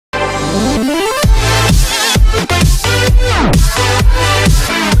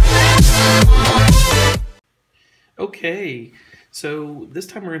Okay, so this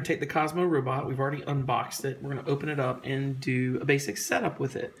time we're going to take the Cozmo robot. We've already unboxed it. We're going to open it up and do a basic setup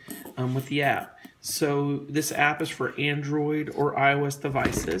with it, with the app. So this app is for Android or iOS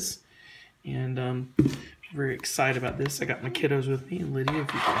devices. And I'm very excited about this. I got my kiddos with me. And Lydia,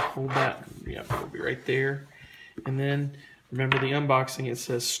 if you can hold that, yeah, it'll be right there. And then remember the unboxing, it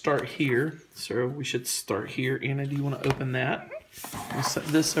says start here. So we should start here. Anna, do you want to open that? We'll set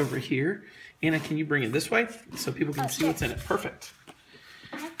this over here. Anna, can you bring it this way so people can see what's in it? Perfect.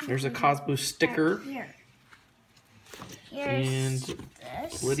 There's a Cosmo sticker. And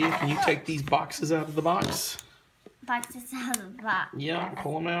Lydia, can you take these boxes out of the box? Boxes out of the box. Yeah,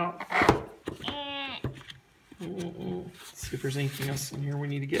 pull them out. See if there's anything else in here we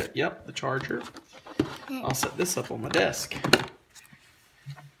need to get. Yep, the charger. I'll set this up on my desk.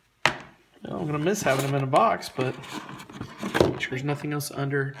 Well, I'm going to miss having them in a box, but make sure there's nothing else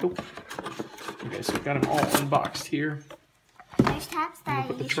under. Oh. Okay, so we've got them all unboxed here. There's tabs that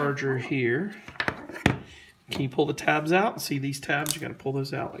put the charger here. Can you pull the tabs out? See these tabs? You got to pull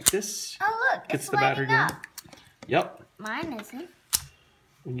those out like this. Oh look, gets the battery going. Yep. Mine isn't.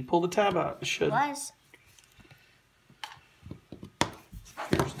 When you pull the tab out, it should. It was.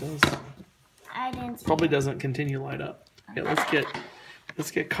 Yours does. I didn't see Probably it. doesn't continue to light up. Yeah,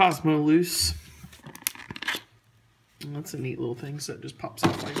 let's get Cosmo loose. And that's a neat little thing. So it just pops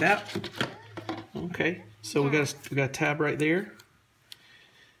out like that. Okay, so we got a tab right there.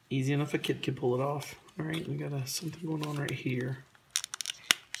 Easy enough a kid can pull it off. All right, we got something going on right here.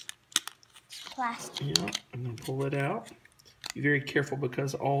 Plastic. Yeah, I'm gonna pull it out. Be very careful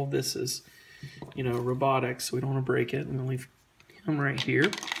because all this is, robotics, so we don't want to break it. I'm gonna leave him right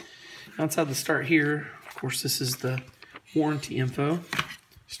here. Outside the start here, of course, this is the warranty info.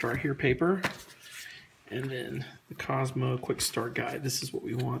 Start here paper, and then the Cosmo quick start guide. This is what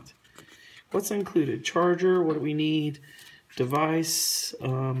we want. What's included? Charger, what do we need? Device,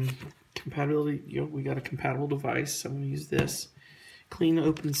 compatibility, we got a compatible device, so I'm going to use this. Clean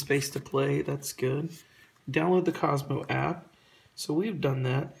open space to play, that's good. Download the Cosmo app. So we've done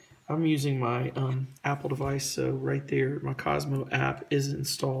that. I'm using my Apple device, so right there, my Cosmo app is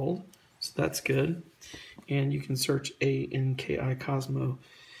installed. So that's good. And you can search ANKI Cosmo.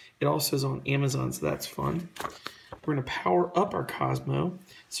 It also is on Amazon, so that's fun. We're going to power up our Cosmo.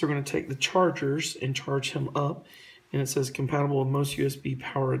 So we're going to take the chargers and charge him up. And it says compatible with most USB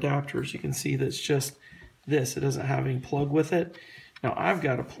power adapters. You can see that's just this. It doesn't have any plug with it. Now I've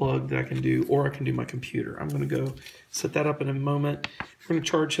got a plug that I can do, or I can do my computer. I'm going to go set that up in a moment. We're going to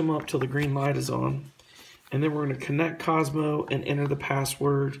charge him up till the green light is on. And then we're going to connect Cosmo and enter the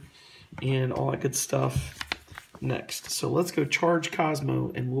password and all that good stuff next. So let's go charge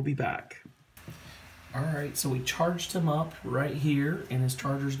Cosmo and we'll be back. All right, so we charged him up right here, and his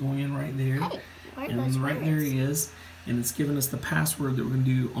charger's going in right there. Hey, and right there he is, and it's giving us the password that we're going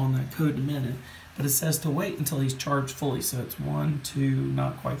to do on that code in a minute. But it says to wait until he's charged fully, so it's 1, 2,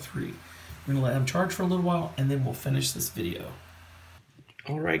 not quite 3. We're going to let him charge for a little while, and then we'll finish this video.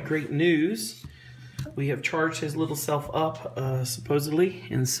 All right, great news. We have charged his little self up, supposedly,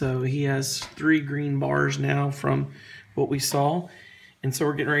 and so he has 3 green bars now from what we saw. And so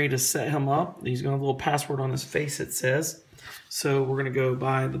we're getting ready to set him up. He's got a little password on his face, it says. So we're going to go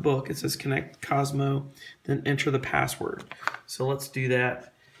by the book. It says connect Cosmo, then enter the password. So let's do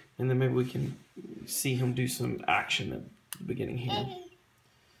that. And then maybe we can see him do some action at the beginning here.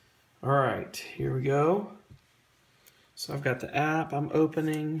 All right, here we go. So I've got the app I'm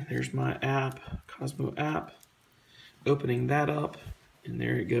opening. There's my app, Cosmo app. Opening that up. And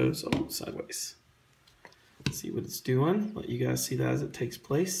there it goes. Oh, sideways. See what it's doing. Let you guys see that as it takes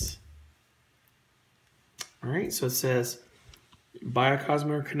place. All right, so it says buy a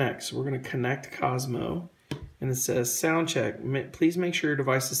Cosmo or connect. So we're going to connect Cosmo, and it says sound check. Please make sure your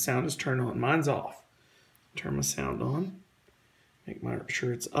device's sound is turned on. Mine's off. Turn my sound on. Make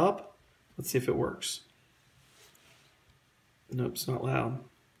sure it's up. Let's see if it works. Nope, it's not loud.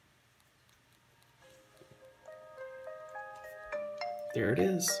 There it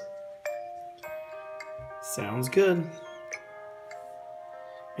is. Sounds good.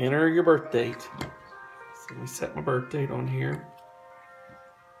 Enter your birth date. So we set my birth date on here.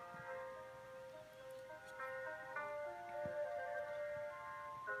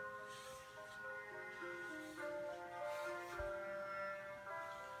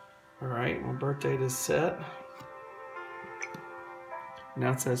 All right, my birth date is set.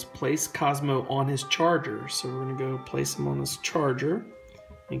 Now it says place Cosmo on his charger. So we're going to go place him on his charger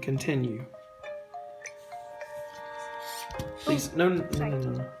and continue. Please, no.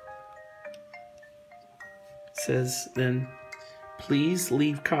 It says then Please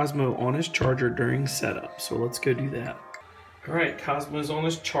leave Cosmo on his charger during setup. So let's go do that. All right, Cosmo's on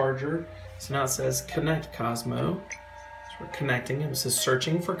his charger. So now it says connect Cosmo. So we're connecting him. It says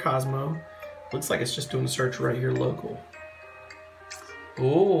searching for Cosmo. Looks like it's just doing a search right here local.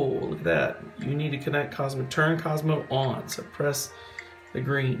 Oh, look at that. You need to connect Cosmo. Turn Cosmo on. So press the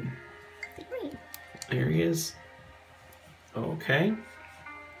green. There he is. Okay.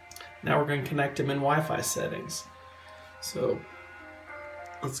 Now we're going to connect him in Wi-Fi settings. So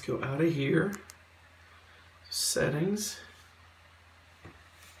let's go out of here. Settings.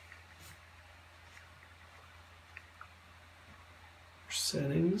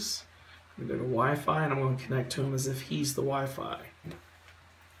 Settings. I'm going to go to Wi-Fi and I'm going to connect to him as if he's the Wi-Fi.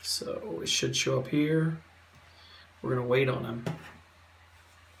 So it should show up here. We're going to wait on him.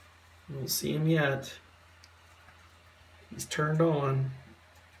 We don't see him yet. He's turned on.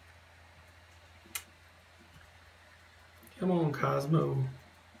 Come on, Cosmo.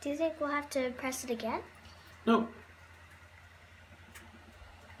 Do you think we'll have to press it again? Nope.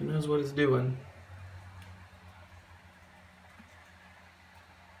 He knows what he's doing.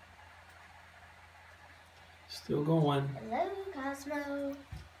 Still going. Hello, Cosmo.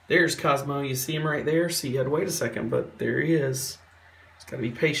 There's Cosmo. You see him right there? So you had to wait a second, but there he is. Just got to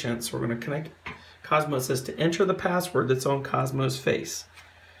be patient. So we're going to connect. Cosmo says to enter the password that's on Cosmo's face.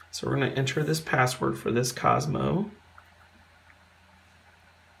 So we're going to enter this password for this Cosmo.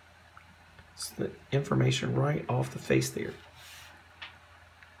 It's the information right off the face there.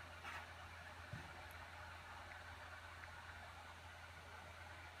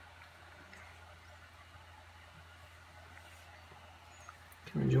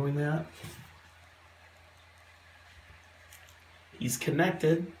 Can we join that? He's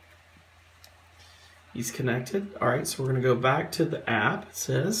connected. He's connected. All right, so we're going to go back to the app. It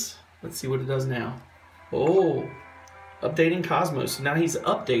says, let's see what it does now. Oh, updating Cosmo. So now he's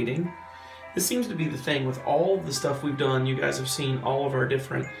updating. This seems to be the thing with all of the stuff we've done. You guys have seen all of our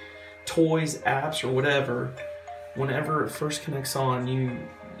different toys, apps, or whatever. Whenever it first connects on,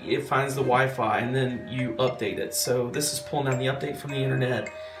 it finds the Wi-Fi and then you update it. So this is pulling down the update from the internet,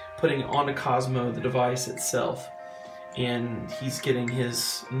 putting it onto Cosmo, the device itself, and he's getting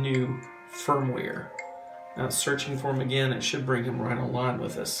his new firmware. Now it's searching for him again. It should bring him right online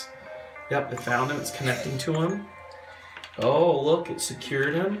with us. Yep, it found him. It's connecting to him. Oh, look, it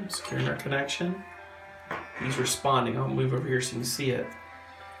secured him. Securing our connection. He's responding. I'll move over here so you can see it.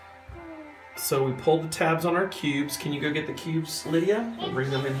 So we pulled the tabs on our cubes. Can you go get the cubes, Lydia? We'll bring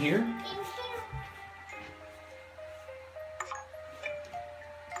them in here.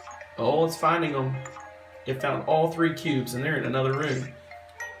 Oh, it's finding them. It found all 3 cubes and they're in another room.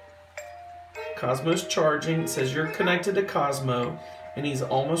 Cosmo's charging. It says you're connected to Cosmo and he's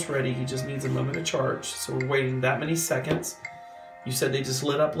almost ready. He just needs a moment to charge. So we're waiting that many seconds. You said they just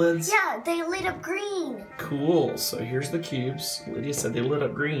lit up, Lids? Yeah, they lit up green. Cool. So here's the cubes. Lydia said they lit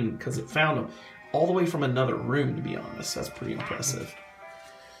up green because it found them all the way from another room, to be honest. That's pretty impressive.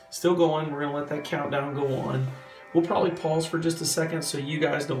 Still going. We're going to let that countdown go on. We'll probably pause for just a second so you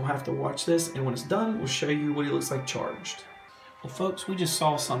guys don't have to watch this. And when it's done, we'll show you what he looks like charged. Well, folks, we just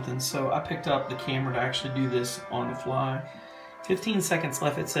saw something. So I picked up the camera to actually do this on the fly. 15 seconds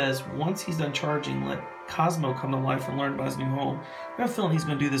left. It says, once he's done charging, let Cosmo come to life and learn about his new home. I have a feeling he's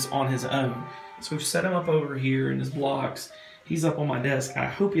going to do this on his own. So we've set him up over here in his blocks. He's up on my desk. I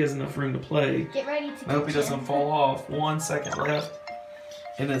hope he has enough room to play. Get ready to I hope he doesn't fall off. 1 second left.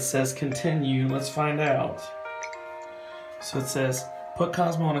 And it says continue. Let's find out. So it says, put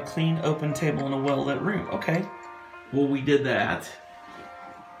Cosmo on a clean, open table in a well-lit room. Okay. Well, we did that.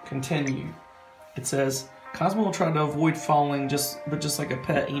 Continue. It says, Cosmo will try to avoid falling, but just like a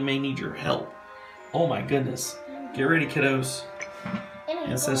pet, he may need your help. Oh my goodness. Get ready, kiddos.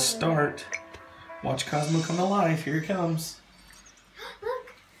 And it says start. Watch Cosmo come to life. Here he comes.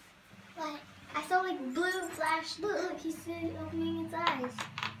 Look. What? I saw like blue flash. Look, he's opening his eyes.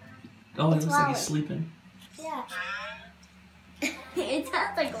 Oh, it looks like he's sleeping. Yeah. It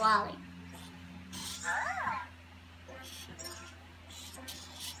sounds like Wally.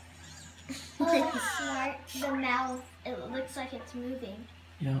 Oh, smart. The mouth, it looks like it's moving.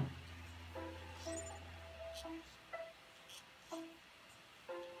 Yeah.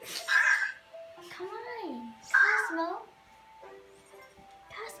 Come on, Cosmo.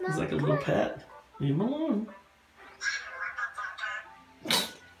 Cosmo. He's like a little pet. Leave him alone.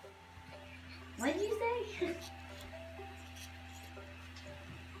 What did you say?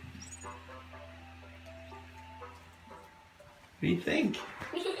 What do you think?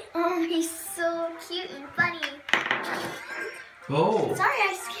 Oh, he's so cute and funny. Oh. Sorry,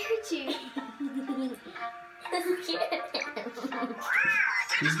 I scared you. I scared him.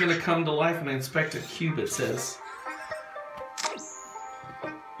 He's gonna come to life and inspect a cube, it says.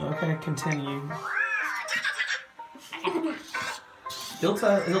 Okay, continue. He'll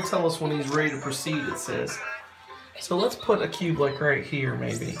tell us when he's ready to proceed, it says. So let's put a cube like right here,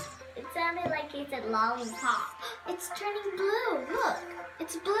 maybe. It sounded like he said lollipop. It's turning blue. Look,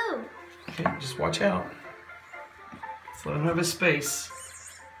 it's blue. Okay, just watch out. Let's let him have his space.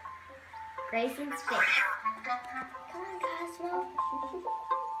 Grace in space. Come on, Cosmo.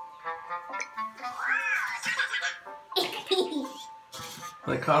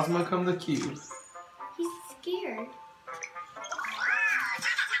 Let Cosmo come to the cube. He's scared.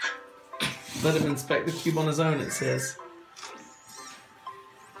 Let him inspect the cube on his own, it says.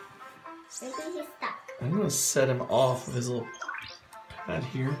 Maybe he's stuck. I'm gonna set him off of his little pad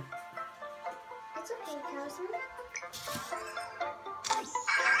here. It's okay, Cosmo.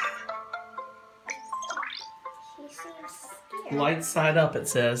 He seems scared. Light side up, it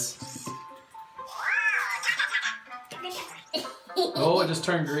says. Oh, it just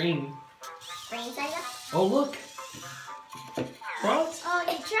turned green. Green side up? Oh, look. What? Oh,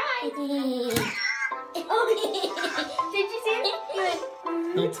 he tried. Did you see it?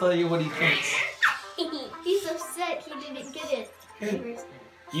 He'll tell you what he thinks. He's upset he didn't get it. Hey,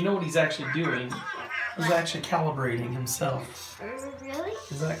 you know what he's actually doing? He's actually calibrating himself. Really?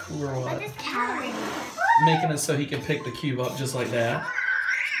 Is that cool or what? What is calibrating? Making it so he can pick the cube up just like that.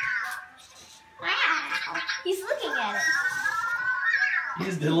 Wow. He's looking at it. He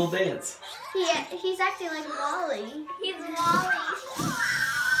just did a little dance. He's acting like Wally. He's Wally.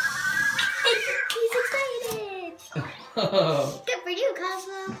 He's excited. Good for you,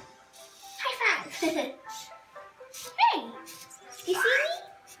 Cosmo. High five. Hey, you see me?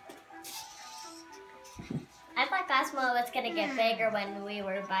 I thought Cosmo was gonna get bigger when we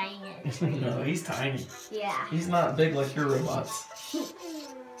were buying it. No, he's tiny. Yeah. He's not big like your robots. Hey,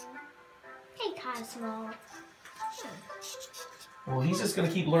 Cosmo. Well, he's just going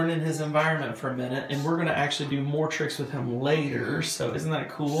to keep learning his environment for a minute, and we're going to actually do more tricks with him later. So isn't that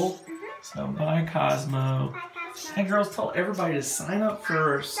cool? So bye, Cosmo. Bye, Cosmo. Hey, girls, tell everybody to sign up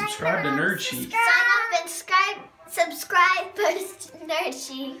for subscribe to Nerd Chic. Sign up and subscribe for Nerd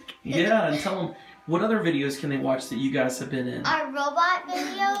Chic. Yeah, and tell them what other videos can they watch that you guys have been in. Our robot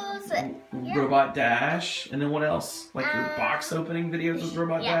videos. Yeah. Robot Dash, and then what else? Like your box opening videos with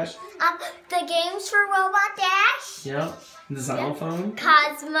Robot Dash? The games for Robot Dash. Yeah. The xylophone.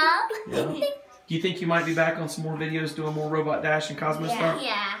 Cosmo. Yeah. Do you think you might be back on some more videos doing more Robot Dash and Cosmo stuff?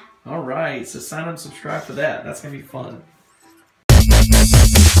 Yeah. All right, so sign up and subscribe for that. That's going to be fun.